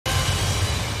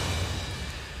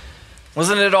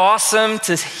Wasn't it awesome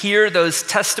to hear those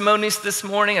testimonies this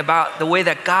morning about the way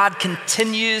that God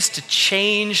continues to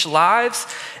change lives,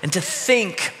 and to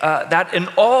think that in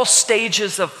all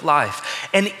stages of life,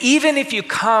 and even if you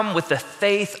come with the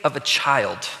faith of a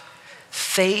child,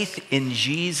 faith in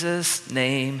Jesus'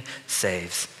 name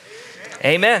saves.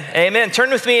 Amen, amen.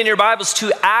 Turn with me in your Bibles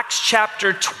to Acts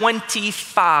chapter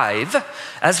 25.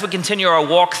 As we continue our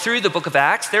walk through the book of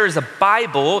Acts, there is a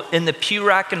Bible in the pew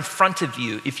rack in front of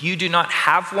you. If you do not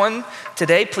have one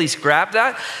today, please grab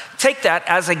that. Take that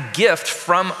as a gift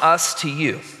from us to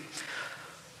you.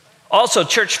 Also,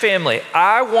 church family,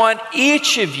 I want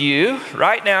each of you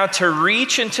right now to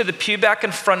reach into the pew back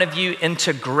in front of you and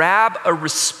to grab a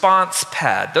response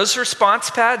pad. Those response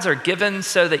pads are given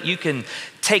so that you can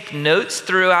take notes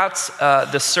throughout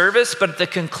the service, but at the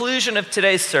conclusion of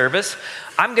today's service,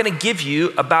 I'm going to give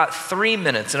you about 3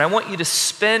 minutes, and I want you to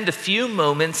spend a few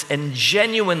moments and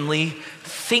genuinely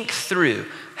think through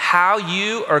how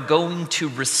you are going to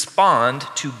respond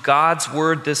to God's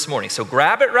word this morning. So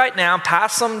grab it right now,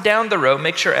 pass them down the row,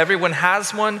 make sure everyone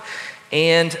has one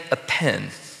and a pen.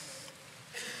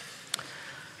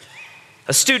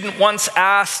 A student once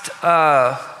asked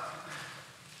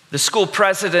the school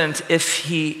president if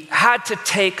he had to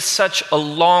take such a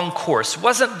long course.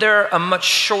 Wasn't there a much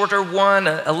shorter one,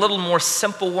 a little more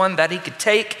simple one that he could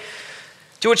take?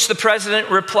 To which the president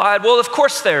replied, well, of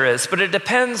course there is, but it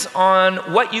depends on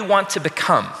what you want to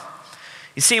become.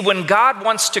 You see, when God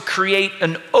wants to create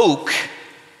an oak,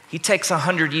 he takes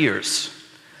 100 years.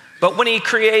 But when he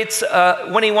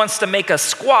wants to make a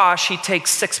squash, he takes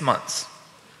 6 months.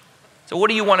 So what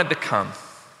do you want to become?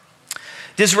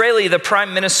 Disraeli, the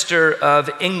Prime Minister of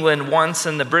England, once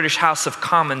in the British House of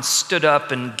Commons, stood up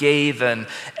and gave an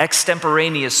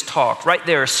extemporaneous talk. Right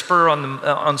there, spur on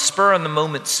the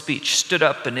moment speech, stood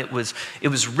up, and it was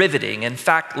riveting. In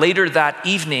fact, later that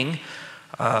evening,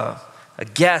 a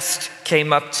guest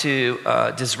came up to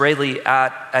Disraeli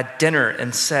at dinner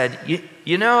and said,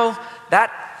 "You know,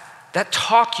 that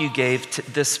talk you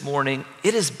gave this morning,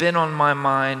 it has been on my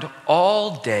mind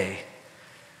all day."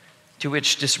 To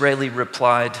which Disraeli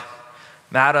replied,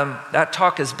 "Madam, that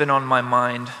talk has been on my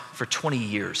mind for 20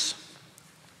 years.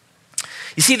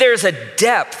 You see, there's a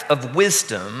depth of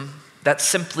wisdom that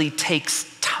simply takes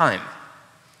time.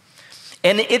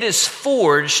 And it is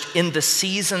forged in the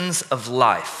seasons of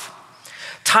life.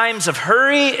 Times of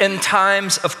hurry and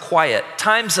times of quiet.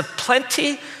 Times of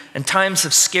plenty and times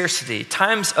of scarcity.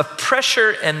 Times of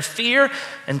pressure and fear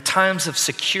and times of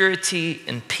security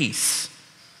and peace."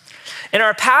 In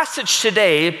our passage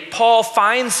today, Paul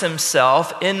finds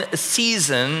himself in a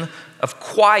season of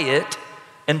quiet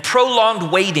and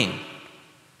prolonged waiting.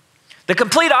 The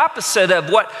complete opposite of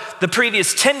what the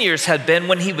previous 10 years had been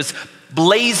when he was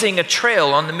blazing a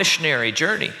trail on the missionary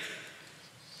journey.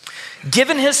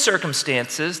 Given his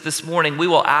circumstances, this morning we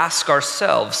will ask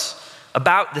ourselves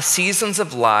about the seasons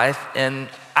of life and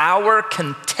our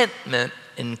contentment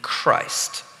in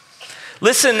Christ.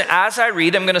 Listen as I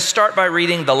read. I'm going to start by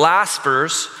reading the last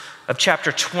verse of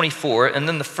chapter 24 and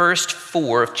then the first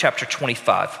 4 of chapter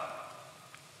 25.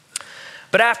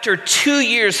 But after 2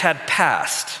 years had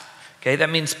passed, okay, that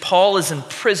means Paul is in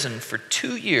prison for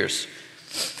 2 years,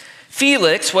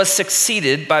 Felix was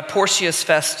succeeded by Porcius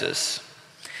Festus.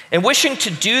 And wishing to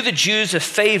do the Jews a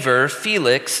favor,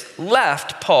 Felix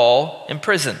left Paul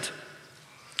imprisoned.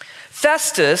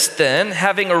 Festus then,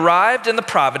 having arrived in the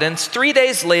province, 3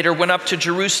 days later went up to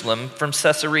Jerusalem from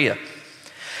Caesarea.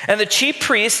 And the chief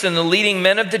priests and the leading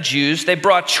men of the Jews, they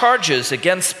brought charges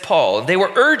against Paul. They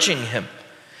were urging him,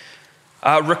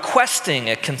 requesting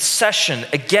a concession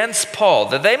against Paul,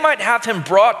 that they might have him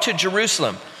brought to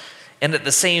Jerusalem, and at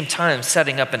the same time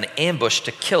setting up an ambush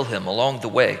to kill him along the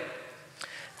way.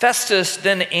 Festus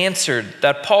then answered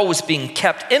that Paul was being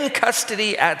kept in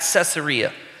custody at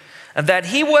Caesarea, and that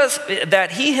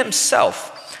he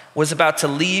himself was about to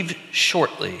leave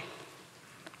shortly.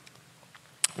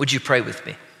 Would you pray with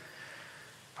me?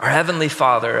 Our Heavenly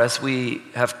Father, as we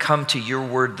have come to your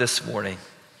word this morning,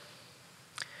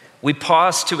 we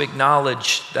pause to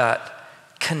acknowledge that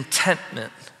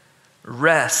contentment,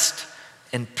 rest,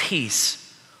 and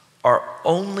peace are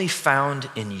only found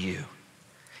in you,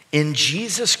 in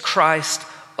Jesus Christ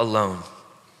alone.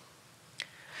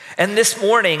 And this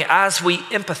morning, as we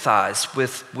empathize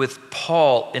with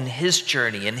Paul in his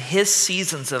journey, in his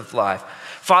seasons of life,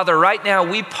 Father, right now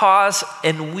we pause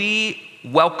and we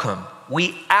welcome,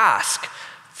 we ask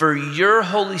for your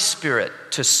Holy Spirit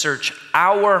to search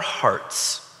our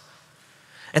hearts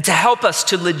and to help us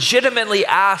to legitimately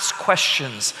ask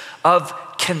questions of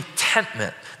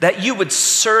contentment that you would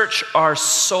search our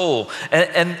soul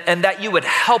and that you would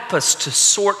help us to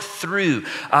sort through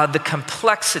the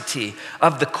complexity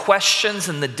of the questions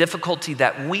and the difficulty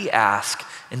that we ask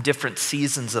in different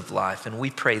seasons of life. And we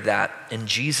pray that in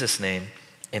Jesus' name,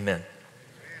 amen.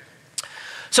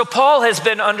 So Paul has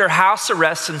been under house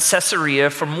arrest in Caesarea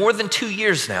for more than 2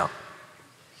 years now.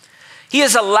 He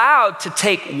is allowed to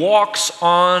take walks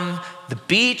on the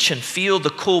beach and feel the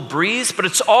cool breeze, but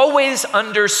it's always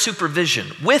under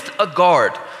supervision, with a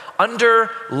guard, under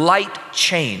light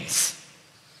chains.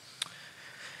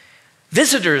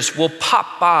 Visitors will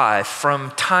pop by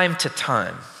from time to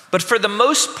time, but for the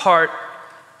most part,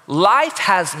 life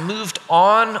has moved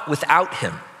on without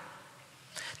him.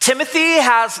 Timothy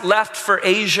has left for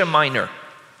Asia Minor,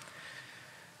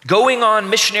 going on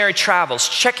missionary travels,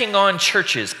 checking on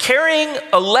churches, carrying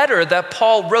a letter that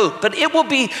Paul wrote, but it will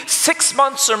be 6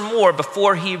 months or more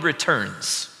before he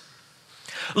returns.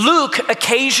 Luke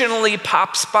occasionally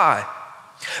pops by,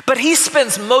 but he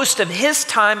spends most of his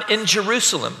time in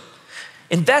Jerusalem,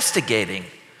 investigating,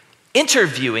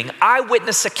 interviewing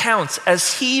eyewitness accounts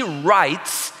as he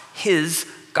writes his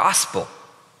gospel.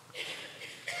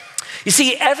 You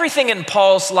see, everything in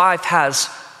Paul's life has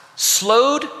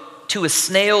slowed to a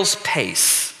snail's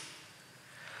pace.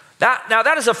 Now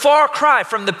that is a far cry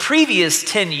from the previous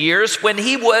 10 years when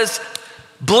he was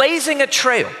blazing a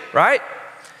trail, right?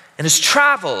 And his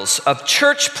travels of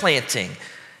church planting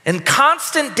and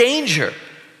constant danger.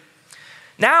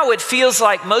 Now it feels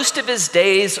like most of his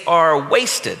days are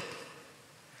wasted.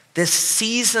 This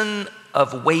season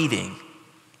of waiting.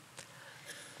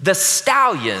 The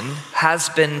stallion has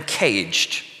been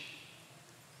caged.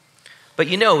 But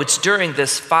you know, it's during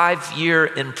this 5-year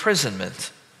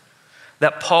imprisonment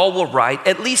that Paul will write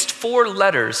at least 4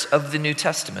 letters of the New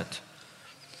Testament.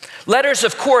 Letters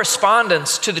of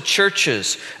correspondence to the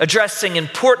churches, addressing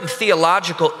important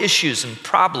theological issues and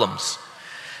problems.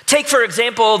 Take, for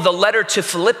example, the letter to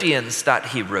Philippians that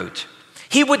he wrote.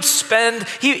 He would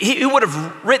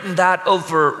have written that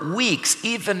over weeks,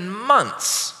 even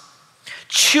months,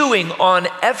 chewing on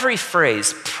every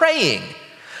phrase, praying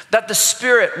that the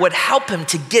Spirit would help him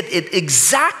to get it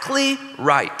exactly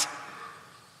right.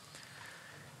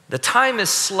 The time is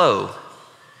slow.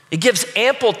 It gives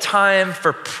ample time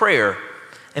for prayer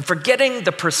and for getting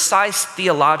the precise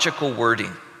theological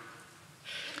wording.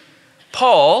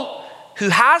 Paul, who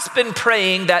has been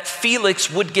praying that Felix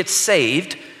would get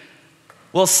saved,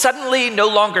 will suddenly no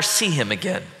longer see him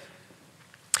again.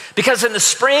 Because in the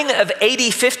spring of AD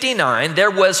 59,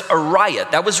 there was a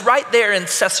riot that was right there in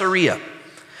Caesarea,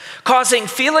 causing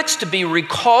Felix to be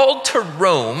recalled to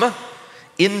Rome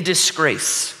in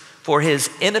disgrace for his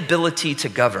inability to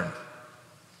govern.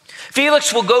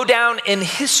 Felix will go down in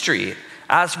history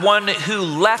as one who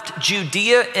left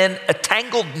Judea in a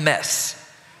tangled mess.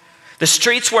 The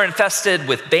streets were infested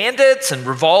with bandits and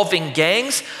revolving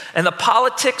gangs, and the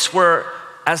politics were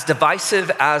as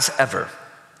divisive as ever.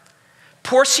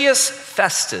 Porcius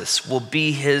Festus will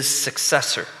be his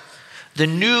successor, the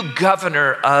new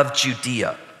governor of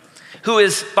Judea, who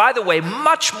is, by the way,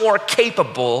 much more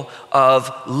capable of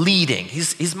leading.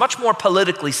 He's much more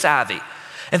politically savvy.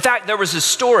 In fact, there was a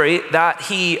story that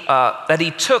he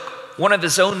took one of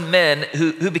his own men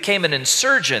who became an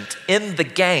insurgent in the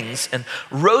gangs and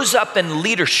rose up in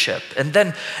leadership, and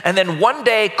then one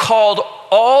day called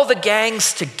all the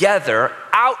gangs together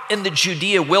out in the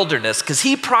Judea wilderness because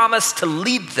he promised to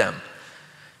lead them.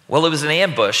 Well, it was an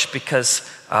ambush because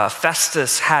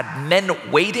Festus had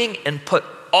men waiting and put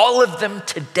all of them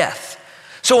to death.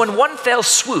 So in one fell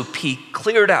swoop, he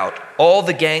cleared out all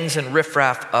the gangs and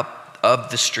riffraff up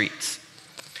of the streets.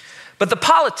 But the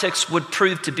politics would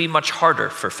prove to be much harder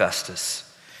for Festus.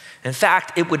 In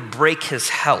fact, it would break his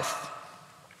health.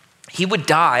 He would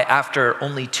die after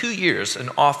only 2 years in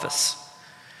office.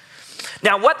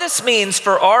 Now, what this means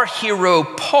for our hero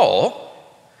Paul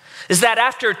is that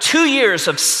after 2 years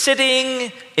of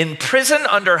sitting in prison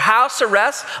under house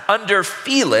arrest under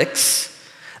Felix,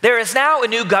 there is now a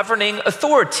new governing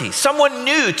authority, someone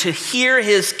new to hear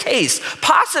his case,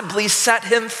 possibly set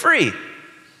him free.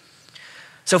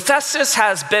 So Festus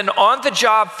has been on the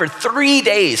job for 3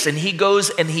 days, and he goes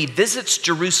and he visits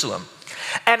Jerusalem.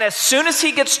 And as soon as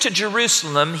he gets to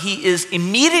Jerusalem, he is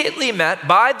immediately met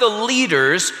by the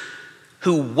leaders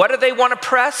who, what do they want to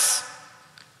press?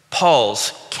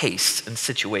 Paul's case and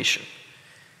situation.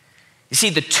 You see,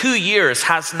 the 2 years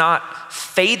has not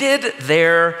faded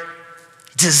their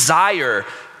desire,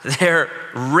 their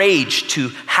rage to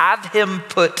have him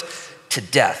put to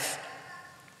death.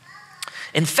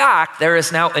 In fact, there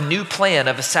is now a new plan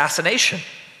of assassination.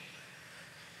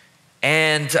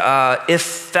 And if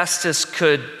Festus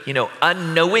could,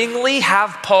 unknowingly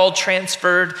have Paul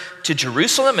transferred to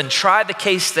Jerusalem and try the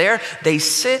case there, they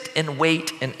sit and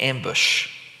wait in ambush.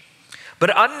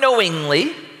 But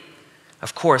unknowingly,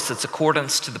 of course, it's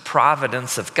accordance to the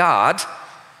providence of God,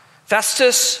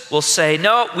 Festus will say,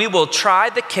 no, we will try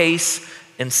the case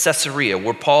in Caesarea,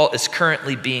 where Paul is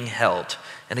currently being held.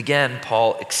 And again,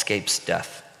 Paul escapes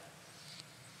death.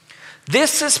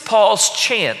 This is Paul's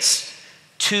chance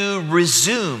to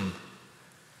resume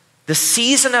the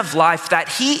season of life that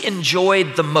he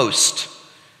enjoyed the most.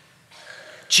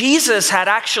 Jesus had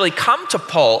actually come to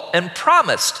Paul and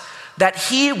promised that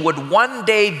he would one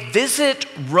day visit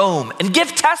Rome and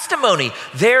give testimony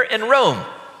there in Rome.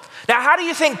 Now, how do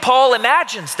you think Paul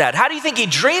imagines that? How do you think he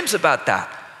dreams about that?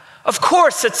 Of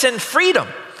course, it's in freedom.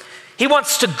 He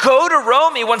wants to go to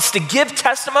Rome, he wants to give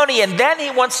testimony, and then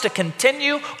he wants to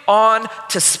continue on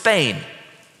to Spain.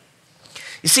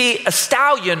 You see, a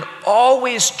stallion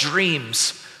always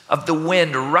dreams of the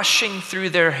wind rushing through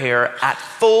their hair at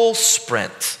full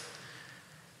sprint.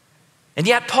 And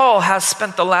yet Paul has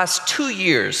spent the last 2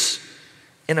 years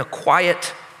in a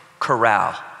quiet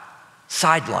corral,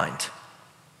 sidelined.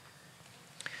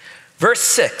 Verse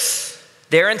 6,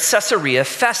 there in Caesarea,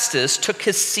 Festus took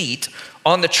his seat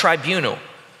on the tribunal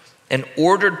and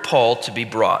ordered Paul to be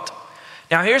brought.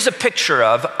 Now here's a picture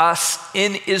of us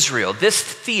in Israel. This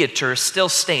theater still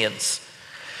stands.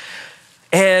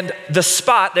 And the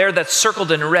spot there that's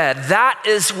circled in red, that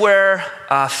is where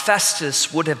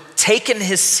Festus would have taken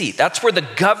his seat. That's where the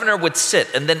governor would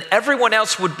sit. And then everyone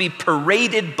else would be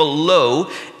paraded below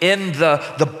in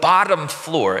the bottom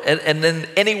floor. And then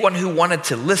anyone who wanted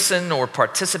to listen or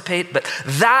participate. But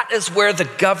that is where the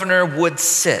governor would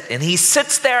sit. And he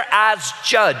sits there as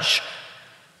judge.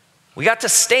 We got to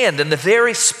stand in the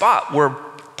very spot where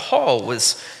Paul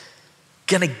was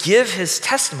going to give his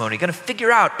testimony, going to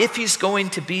figure out if he's going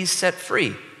to be set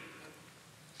free.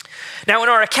 Now, in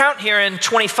our account here in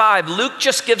 25, Luke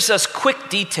just gives us quick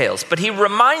details, but he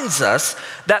reminds us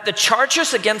that the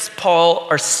charges against Paul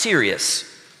are serious.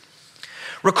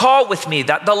 Recall with me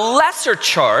that the lesser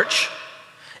charge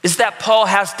is that Paul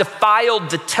has defiled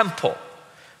the temple,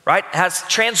 right? Has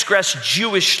transgressed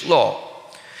Jewish law.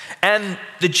 And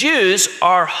the Jews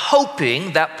are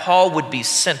hoping that Paul would be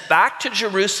sent back to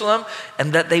Jerusalem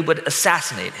and that they would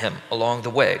assassinate him along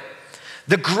the way.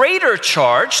 The greater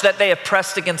charge that they have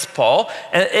pressed against Paul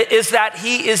is that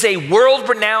he is a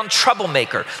world-renowned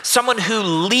troublemaker, someone who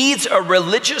leads a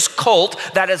religious cult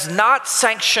that is not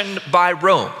sanctioned by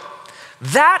Rome.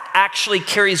 That actually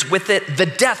carries with it the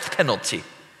death penalty.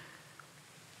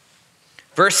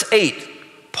 Verse 8,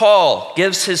 Paul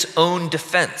gives his own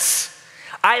defense.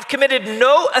 I have committed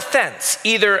no offense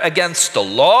either against the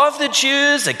law of the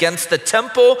Jews, against the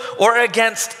temple, or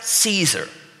against Caesar.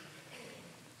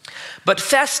 But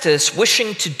Festus,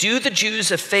 wishing to do the Jews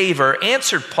a favor,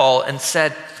 answered Paul and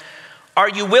said, are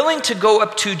you willing to go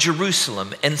up to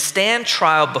Jerusalem and stand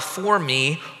trial before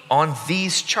me on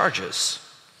these charges?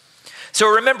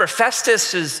 So remember,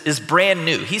 Festus is brand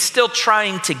new. He's still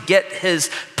trying to get his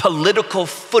political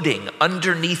footing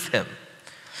underneath him.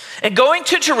 And going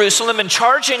to Jerusalem and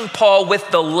charging Paul with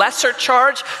the lesser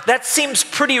charge, that seems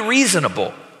pretty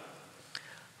reasonable.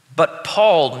 But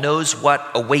Paul knows what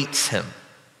awaits him.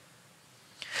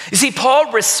 You see,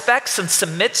 Paul respects and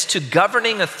submits to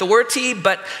governing authority,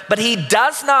 but he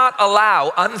does not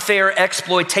allow unfair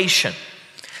exploitation.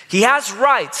 He has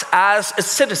rights as a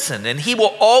citizen, and he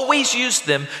will always use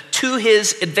them to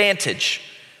his advantage.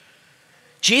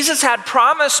 Jesus had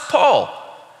promised Paul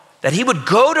that he would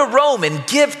go to Rome and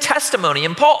give testimony.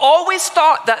 And Paul always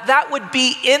thought that that would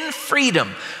be in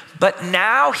freedom. But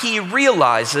now he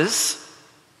realizes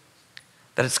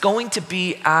that it's going to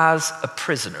be as a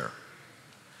prisoner.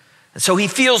 And so he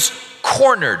feels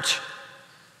cornered.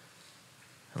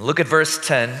 And look at verse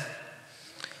 10.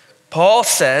 Paul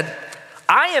said,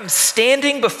 I am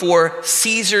standing before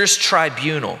Caesar's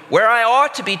tribunal, where I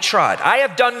ought to be tried. I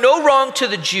have done no wrong to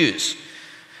the Jews,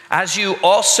 as you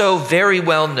also very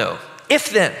well know. If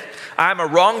then I am a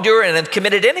wrongdoer and have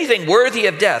committed anything worthy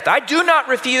of death, I do not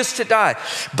refuse to die.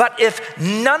 But if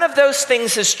none of those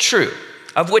things is true,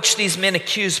 of which these men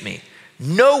accuse me,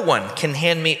 no one can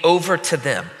hand me over to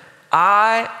them.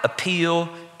 I appeal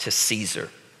to Caesar.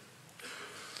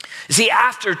 You see,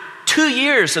 after 2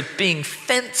 years of being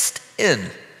fenced in,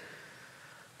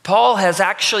 Paul has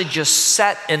actually just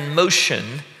set in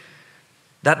motion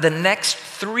that the next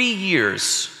 3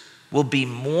 years will be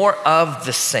more of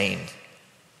the same.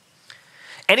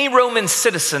 Any Roman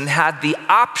citizen had the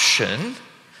option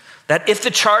that if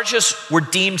the charges were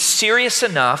deemed serious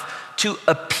enough, to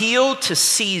appeal to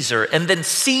Caesar, and then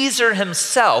Caesar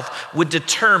himself would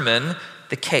determine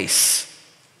the case.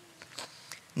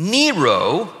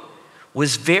 Nero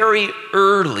was very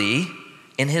early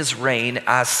in his reign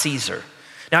as Caesar.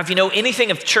 Now, if you know anything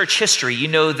of church history, you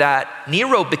know that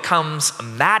Nero becomes a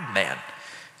madman,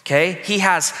 okay? He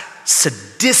has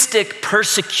sadistic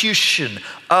persecution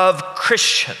of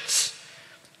Christians.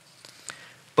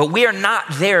 But we are not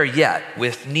there yet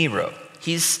with Nero.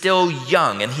 He's still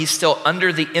young and he's still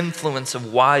under the influence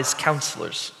of wise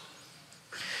counselors.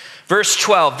 Verse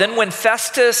 12, then when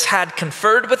Festus had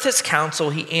conferred with his council,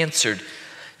 he answered,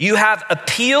 you have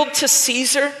appealed to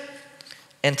Caesar,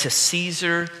 and to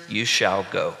Caesar you shall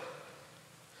go.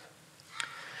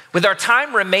 With our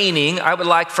time remaining, I would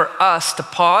like for us to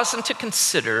pause and to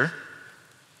consider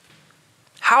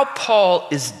how Paul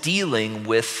is dealing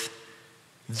with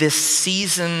this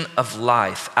season of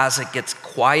life as it gets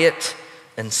quiet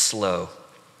and slow.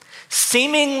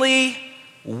 Seemingly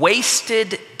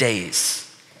wasted days.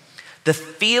 The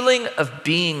feeling of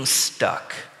being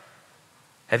stuck.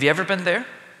 Have you ever been there?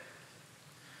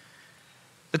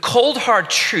 The cold, hard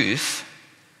truth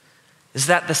is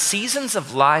that the seasons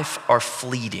of life are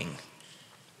fleeting.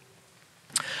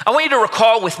 I want you to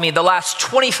recall with me the last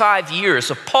 25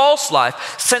 years of Paul's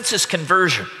life since his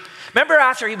conversion. Remember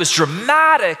after he was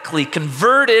dramatically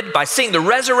converted by seeing the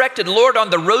resurrected Lord on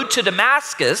the road to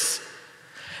Damascus,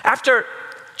 after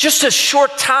just a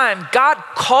short time, God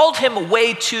called him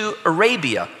away to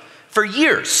Arabia for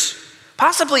years,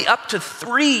 possibly up to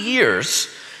 3 years,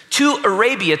 to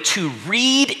Arabia to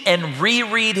read and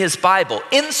reread his Bible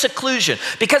in seclusion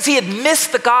because he had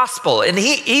missed the gospel and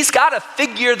he's got to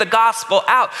figure the gospel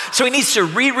out. So he needs to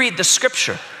reread the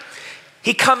scripture.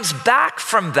 He comes back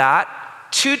from that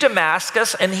to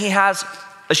Damascus and he has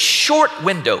a short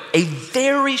window, a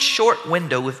very short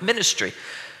window of ministry.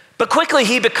 But quickly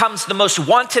he becomes the most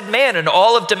wanted man in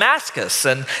all of Damascus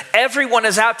and everyone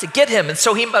is out to get him. And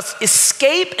so he must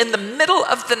escape in the middle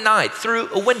of the night through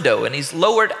a window and he's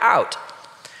lowered out.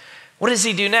 What does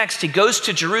he do next? He goes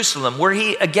to Jerusalem where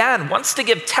he again wants to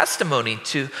give testimony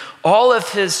to all of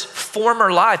his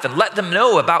former life and let them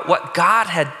know about what God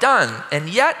had done. And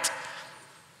yet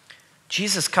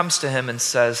Jesus comes to him and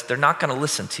says, they're not going to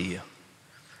listen to you.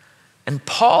 And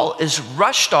Paul is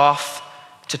rushed off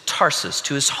to Tarsus,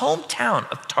 to his hometown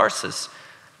of Tarsus,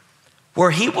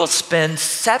 where he will spend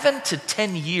 7 to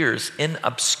 10 years in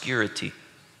obscurity.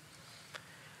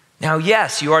 Now,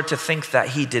 yes, you are to think that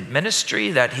he did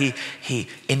ministry, that he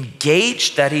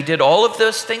engaged, that he did all of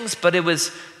those things, but it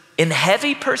was in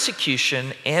heavy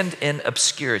persecution and in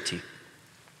obscurity.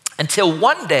 Until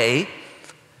one day,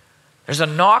 there's a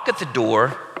knock at the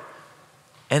door,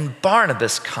 and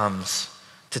Barnabas comes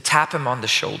to tap him on the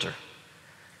shoulder.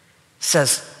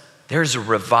 Says, there's a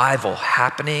revival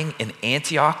happening in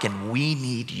Antioch and we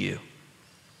need you.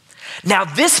 Now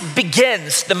this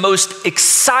begins the most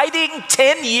exciting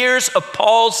 10 years of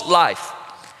Paul's life.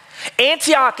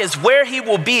 Antioch is where he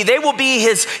will be. They will be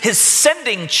his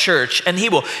sending church and he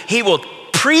will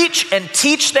preach and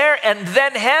teach there, and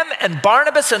then him and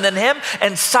Barnabas and then him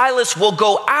and Silas will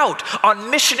go out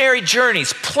on missionary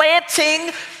journeys,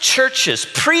 planting churches,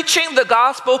 preaching the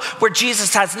gospel where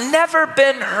Jesus has never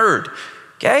been heard.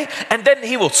 Okay? And then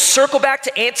he will circle back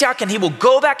to Antioch and he will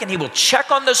go back and he will check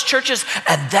on those churches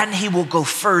and then he will go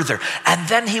further and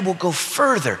then he will go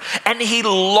further. And he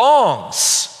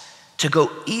longs to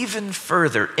go even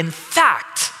further. In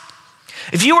fact,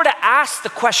 if you were to ask the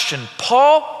question,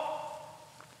 Paul,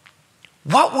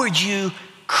 what were you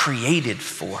created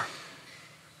for?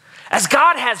 As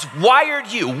God has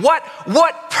wired you,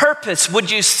 what purpose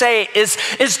would you say is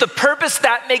the purpose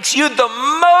that makes you the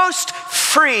most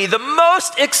free, the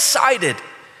most excited?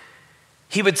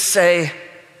 He would say,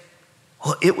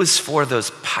 well, it was for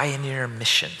those pioneer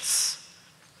missions.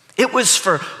 It was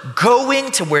for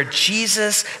going to where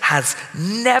Jesus has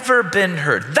never been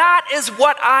heard. That is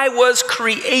what I was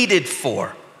created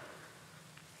for.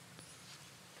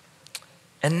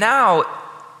 And now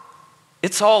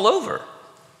it's all over.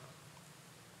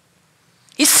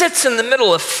 He sits in the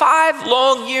middle of 5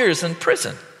 long years in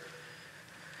prison.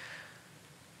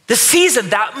 The season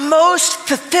that most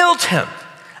fulfilled him,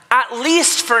 at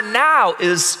least for now,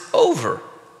 is over.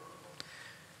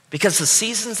 Because the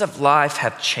seasons of life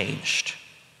have changed.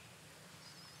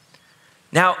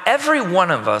 Now, every one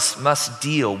of us must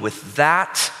deal with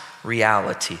that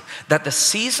reality, that the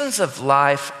seasons of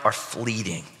life are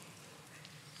fleeting.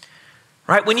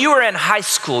 Right? When you were in high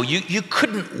school, you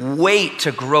couldn't wait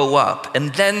to grow up.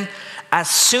 And then as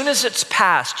soon as it's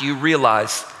passed, you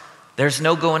realize there's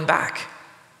no going back.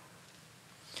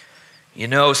 You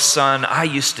know, son, I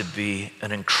used to be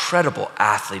an incredible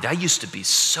athlete. I used to be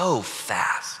so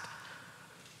fast.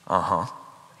 And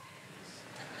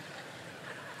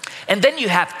then you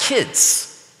have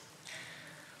kids.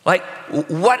 Like,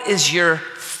 what is your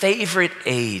favorite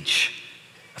age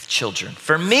of children?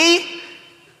 For me,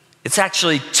 it's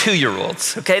actually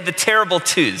 2-year-olds, okay? The terrible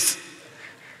twos.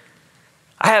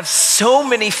 I have so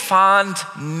many fond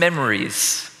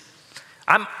memories.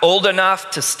 I'm old enough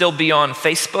to still be on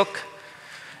Facebook.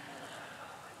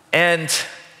 And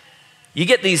you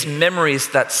get these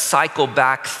memories that cycle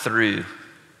back through.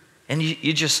 And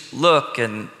you just look,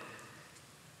 and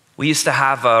we used to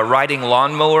have a riding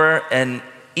lawnmower, and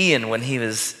Ian, when he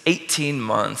was 18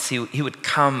 months, he would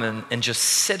come and just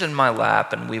sit in my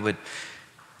lap, and we would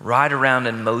ride around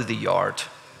and mow the yard.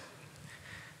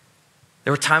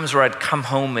 There were times where I'd come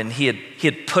home and he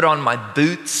had put on my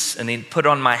boots and he'd put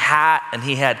on my hat, and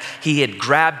he had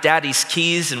grabbed Daddy's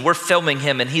keys, and we're filming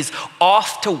him, and he's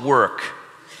off to work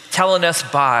telling us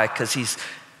bye because he's...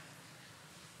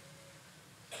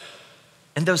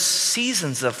 And those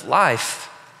seasons of life,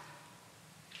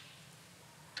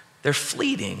 they're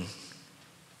fleeting.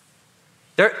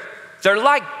 They're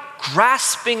like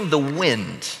grasping the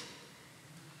wind.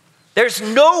 There's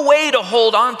no way to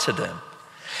hold on to them.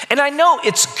 And I know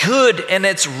it's good and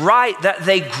it's right that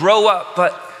they grow up,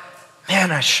 but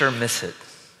man, I sure miss it.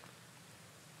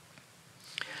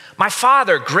 My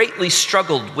father greatly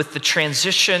struggled with the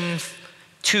transition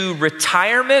to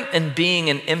retirement and being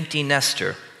an empty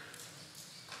nester.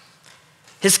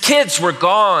 His kids were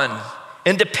gone,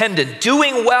 independent,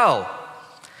 doing well,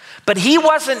 but he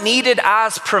wasn't needed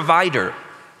as provider.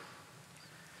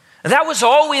 That was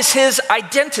always his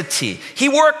identity. He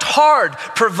worked hard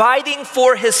providing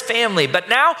for his family, but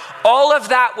now all of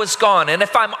that was gone. And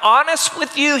if I'm honest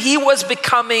with you, he was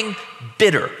becoming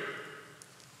bitter.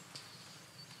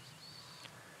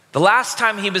 The last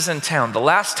time he was in town, the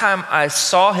last time I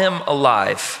saw him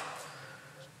alive,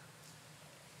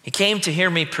 he came to hear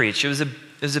me preach. It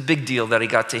was a big deal that he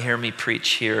got to hear me preach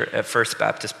here at First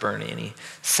Baptist Boerne, and he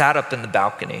sat up in the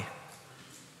balcony.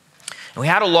 And we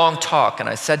had a long talk, and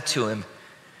I said to him,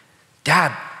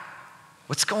 Dad,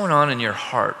 what's going on in your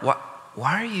heart?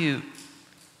 Why are you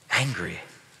angry?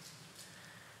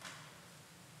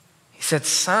 He said,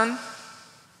 son,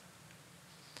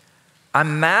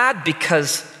 I'm mad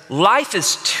because life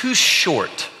is too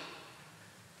short,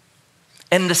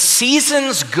 and the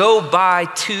seasons go by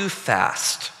too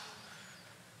fast.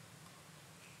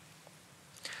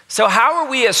 So how are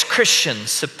we as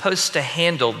Christians supposed to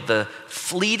handle the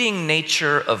fleeting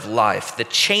nature of life, the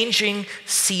changing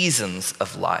seasons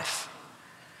of life?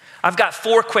 I've got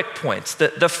 4 quick points.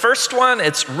 The first one,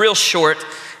 it's real short.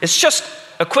 It's just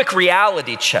a quick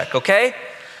reality check, okay?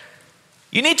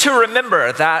 You need to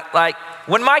remember that, like,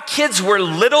 when my kids were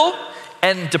little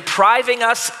and depriving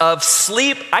us of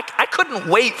sleep, I couldn't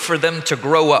wait for them to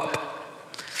grow up.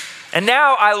 And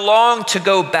now I long to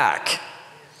go back,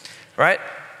 right?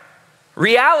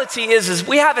 Reality is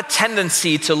we have a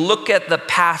tendency to look at the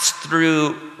past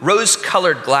through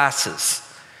rose-colored glasses,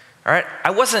 all right?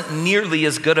 I wasn't nearly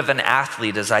as good of an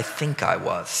athlete as I think I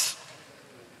was.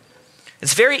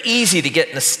 It's very easy to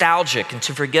get nostalgic and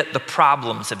to forget the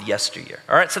problems of yesteryear,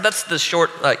 all right? So that's the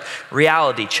short,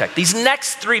 reality check. These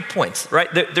next 3 points, right,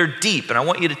 they're deep, and I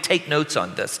want you to take notes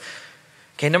on this.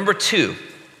 Okay, number 2,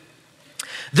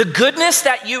 the goodness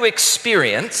that you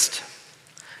experienced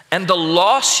and the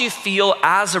loss you feel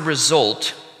as a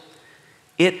result,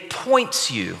 it points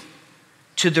you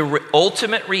to the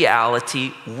ultimate reality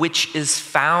which is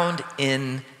found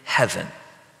in heaven.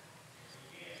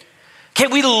 Okay,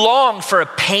 we long for a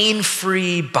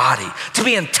pain-free body, to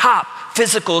be in top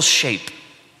physical shape.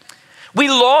 We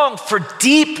long for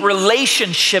deep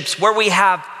relationships where we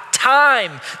have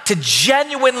time to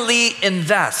genuinely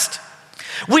invest.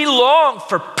 We long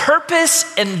for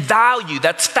purpose and value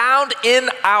that's found in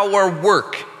our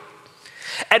work.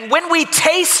 And when we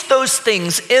taste those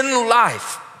things in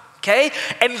life, okay,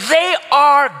 and they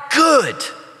are good,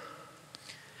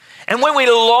 and when we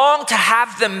long to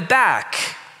have them back,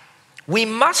 we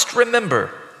must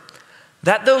remember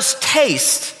that those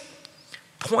tastes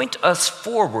point us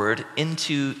forward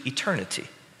into eternity,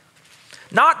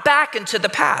 not back into the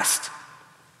past.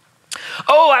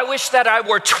 Oh, I wish that I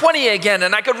were 20 again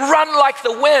and I could run like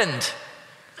the wind.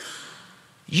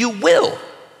 You will.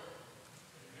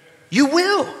 You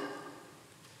will.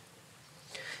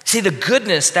 See, the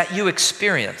goodness that you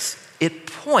experience, it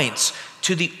points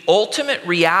to the ultimate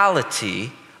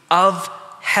reality of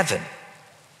heaven.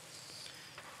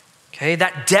 Okay,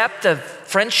 that depth of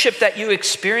friendship that you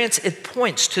experience, it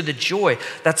points to the joy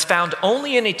that's found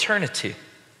only in eternity.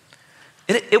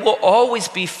 It will always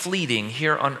be fleeting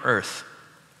here on earth.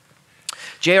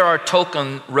 J.R.R.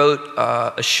 Tolkien wrote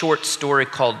a short story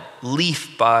called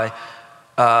Leaf by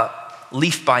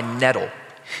Nettle,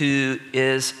 who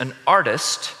is an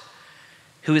artist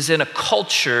who is in a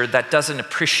culture that doesn't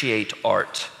appreciate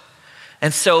art.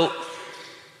 And so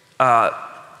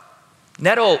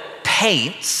Nettle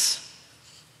paints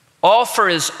all for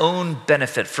his own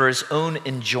benefit, for his own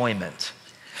enjoyment.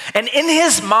 And in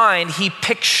his mind, he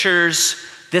pictures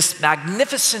this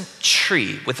magnificent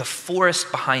tree with a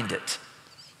forest behind it.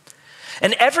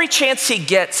 And every chance he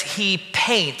gets, he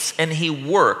paints and he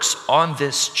works on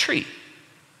this tree.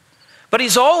 But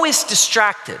he's always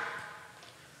distracted.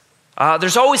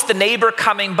 There's always the neighbor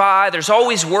coming by. There's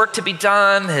always work to be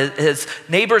done. His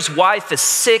neighbor's wife is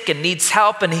sick and needs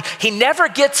help, and he never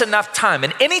gets enough time.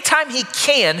 And anytime he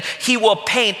can, he will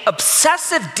paint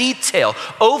obsessive detail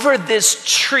over this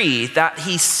tree that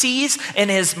he sees in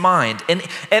his mind. And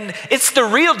it's the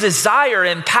real desire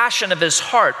and passion of his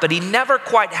heart, but he never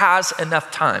quite has enough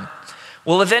time.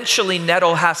 Well, eventually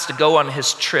Nettle has to go on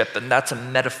his trip, and that's a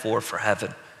metaphor for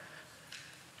heaven.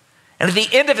 And at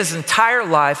the end of his entire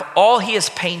life, all he has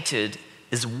painted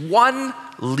is one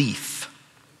leaf.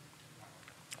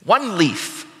 One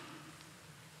leaf.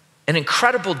 An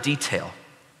incredible detail.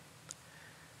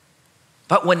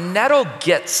 But when Nettle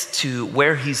gets to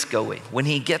where he's going, when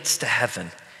he gets to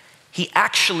heaven, he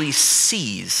actually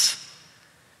sees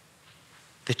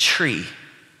the tree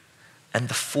and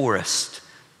the forest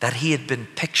that he had been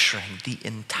picturing the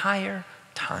entire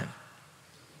time.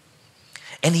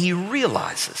 And he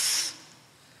realizes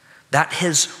that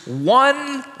his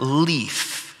one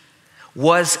leaf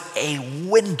was a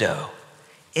window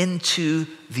into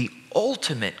the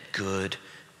ultimate good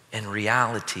and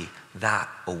reality that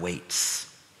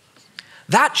awaits.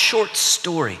 That short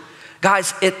story,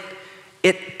 guys, it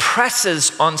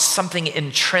presses on something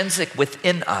intrinsic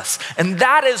within us. And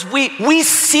that is we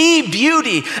see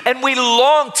beauty and we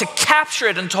long to capture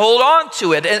it and to hold on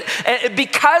to it. And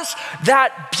because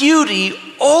that beauty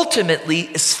ultimately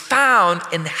is found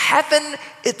in heaven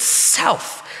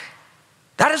itself.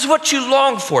 That is what you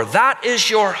long for. That is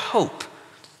your hope.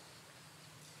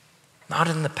 Not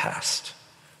in the past.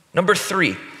 Number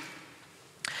 3.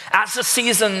 As the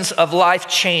seasons of life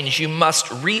change, you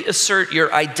must reassert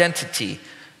your identity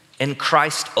in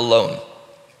Christ alone.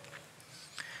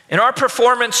 In our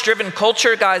performance-driven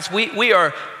culture, guys, we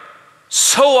are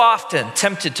so often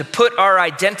tempted to put our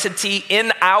identity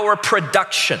in our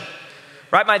production,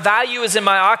 right? My value is in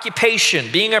my occupation,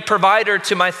 being a provider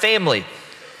to my family.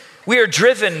 We are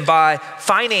driven by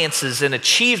finances and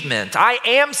achievement. I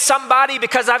am somebody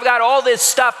because I've got all this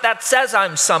stuff that says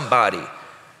I'm somebody.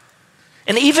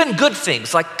 And even good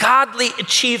things like godly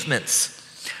achievements.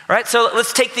 All right, so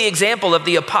let's take the example of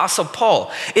the Apostle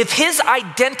Paul. If his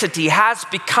identity has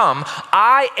become,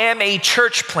 I am a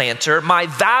church planter, my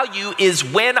value is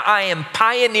when I am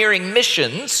pioneering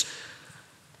missions,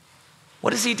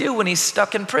 what does he do when he's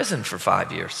stuck in prison for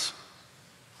 5 years?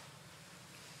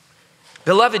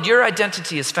 Beloved, your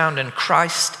identity is found in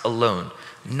Christ alone,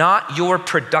 not your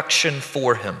production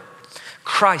for him.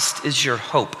 Christ is your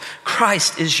hope.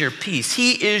 Christ is your peace.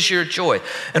 He is your joy.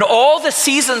 And all the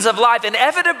seasons of life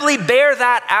inevitably bear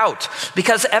that out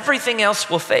because everything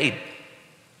else will fade.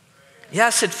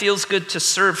 Yes, it feels good to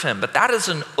serve him, but that is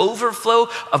an overflow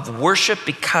of worship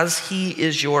because he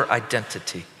is your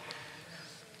identity.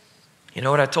 You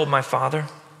know what I told my father?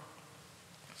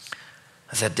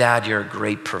 I said, Dad, you're a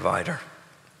great provider.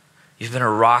 You've been a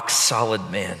rock solid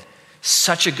man.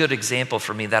 Such a good example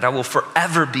for me that I will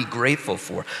forever be grateful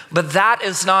for. But that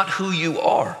is not who you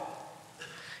are.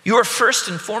 You are first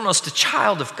and foremost a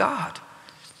child of God.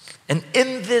 And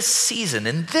in this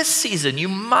season, you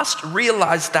must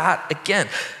realize that again.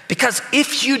 Because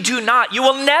if you do not, you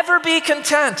will never be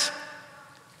content.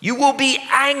 You will be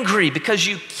angry because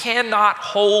you cannot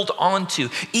hold on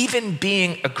to even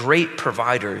being a great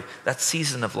provider. That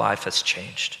season of life has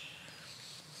changed.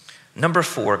 Number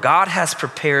 4, God has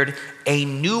prepared a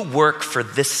new work for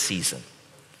this season.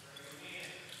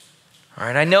 All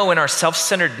right, I know in our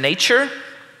self-centered nature,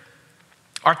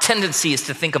 our tendency is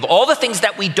to think of all the things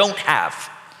that we don't have,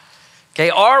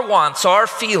 okay, our wants, our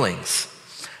feelings,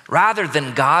 rather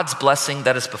than God's blessing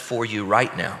that is before you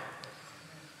right now.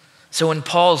 So in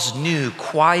Paul's new,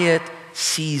 quiet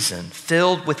season,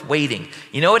 filled with waiting,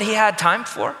 you know what he had time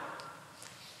for?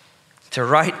 To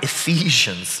write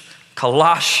Ephesians,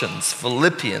 Colossians,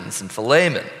 Philippians, and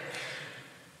Philemon.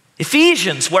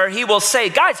 Ephesians, where he will say,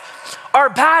 guys, our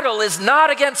battle is not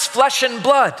against flesh and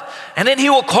blood. And then he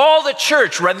will call the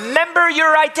church, remember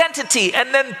your identity,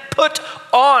 and then put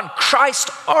on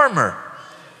Christ's armor.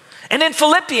 And in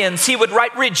Philippians, he would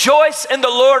write, rejoice in the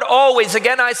Lord always.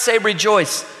 Again, I say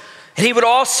rejoice. And he would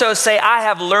also say, I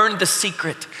have learned the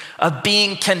secret of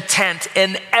being content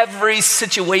in every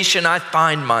situation I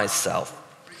find myself.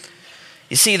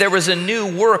 You see, there was a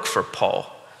new work for Paul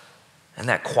in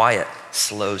that quiet,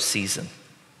 slow season,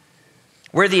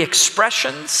 where the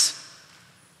expressions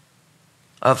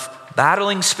of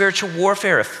battling spiritual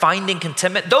warfare, of finding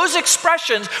contentment, those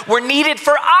expressions were needed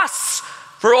for us,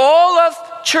 for all of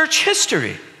church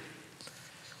history.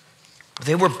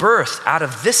 They were birthed out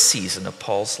of this season of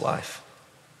Paul's life.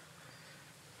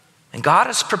 And God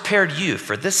has prepared you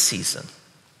for this season.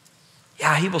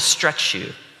 Yeah, he will stretch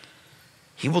you.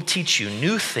 He will teach you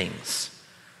new things.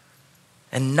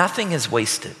 And nothing is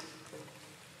wasted.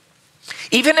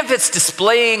 Even if it's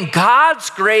displaying God's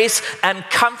grace and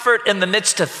comfort in the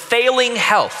midst of failing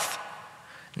health,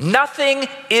 nothing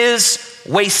is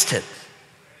wasted.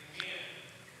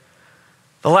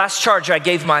 The last charge I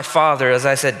gave my father, as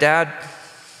I said, Dad,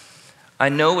 I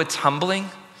know it's humbling,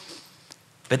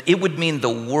 but it would mean the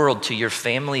world to your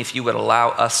family if you would allow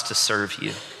us to serve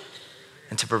you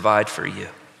and to provide for you.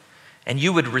 And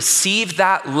you would receive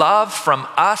that love from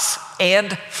us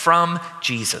and from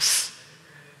Jesus.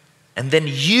 And then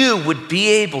you would be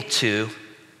able to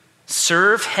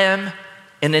serve him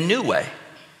in a new way,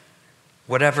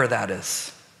 whatever that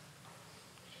is.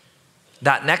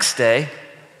 That next day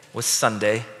was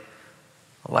Sunday,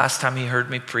 the last time he heard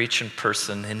me preach in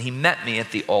person, and he met me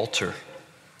at the altar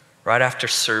right after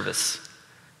service.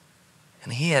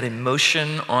 And he had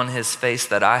emotion on his face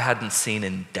that I hadn't seen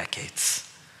in decades.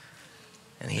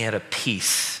 And he had a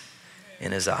peace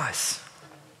in his eyes.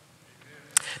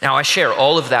 Now, I share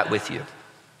all of that with you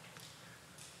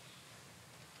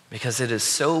because it is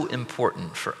so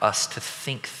important for us to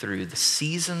think through the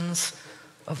seasons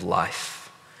of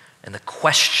life and the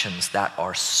questions that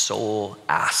our soul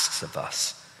asks of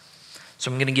us. So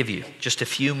I'm going to give you just a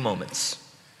few moments.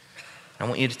 I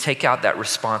want you to take out that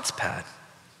response pad.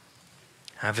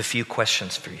 I have a few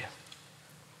questions for you.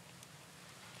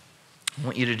 I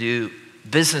want you to do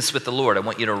business with the Lord. I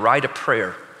want you to write a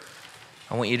prayer.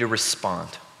 I want you to respond.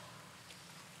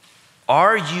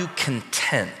 Are you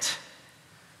content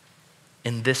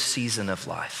in this season of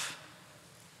life?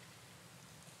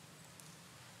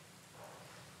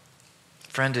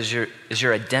 Friend, is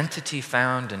your identity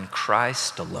found in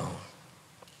Christ alone?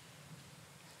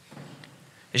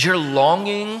 Is your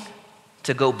longing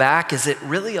to go back, is it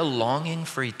really a longing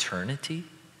for eternity?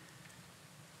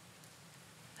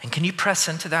 And can you press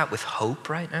into that with hope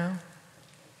right now?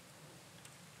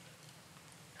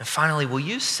 And finally, will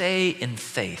you say in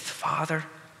faith, Father,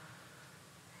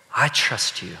 I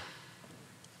trust you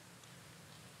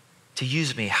to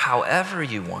use me however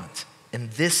you want in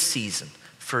this season.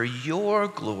 For your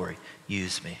glory,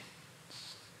 use me.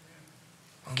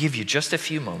 I'll give you just a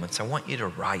few moments. I want you to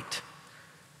write.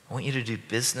 I want you to do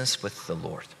business with the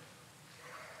Lord.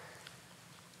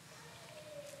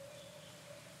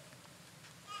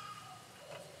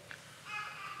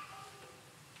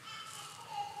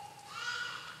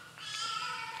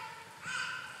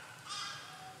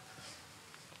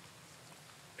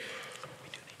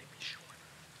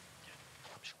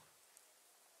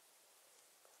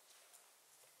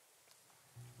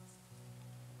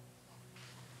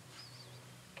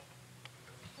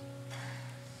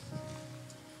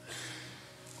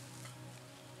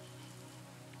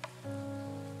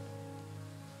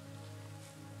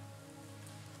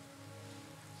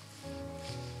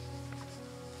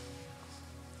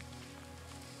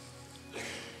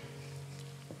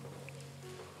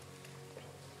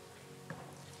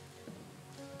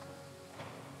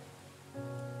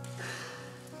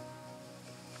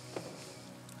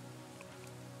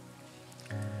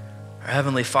 Our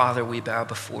Heavenly Father, we bow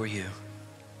before you.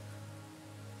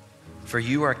 For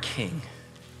you are King,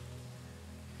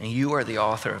 and you are the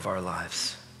author of our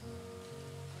lives.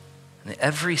 And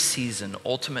every season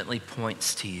ultimately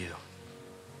points to you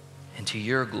and to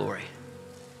your glory.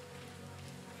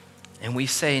 And we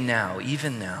say now,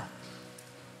 even now,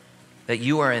 that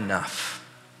you are enough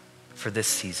for this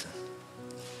season.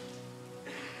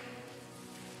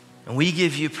 And we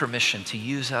give you permission to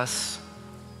use us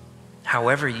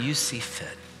however you see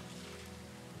fit,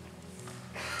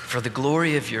 for the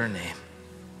glory of your name.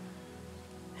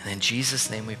 And in Jesus'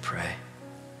 name we pray,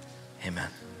 amen.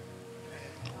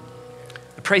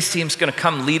 The praise team's gonna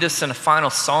come lead us in a final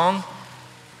song.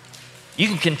 You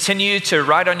can continue to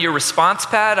write on your response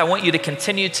pad. I want you to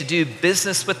continue to do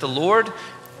business with the Lord.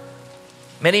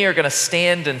 Many are gonna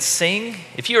stand and sing.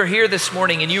 If you are here this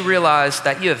morning and you realize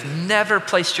that you have never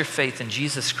placed your faith in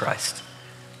Jesus Christ,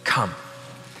 come.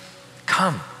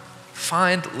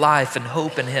 find life and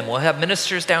hope in him. We'll have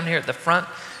ministers down here at the front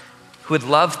who would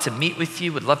love to meet with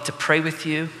you, would love to pray with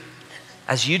you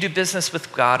as you do business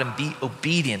with God and be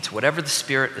obedient to whatever the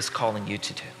Spirit is calling you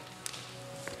to do.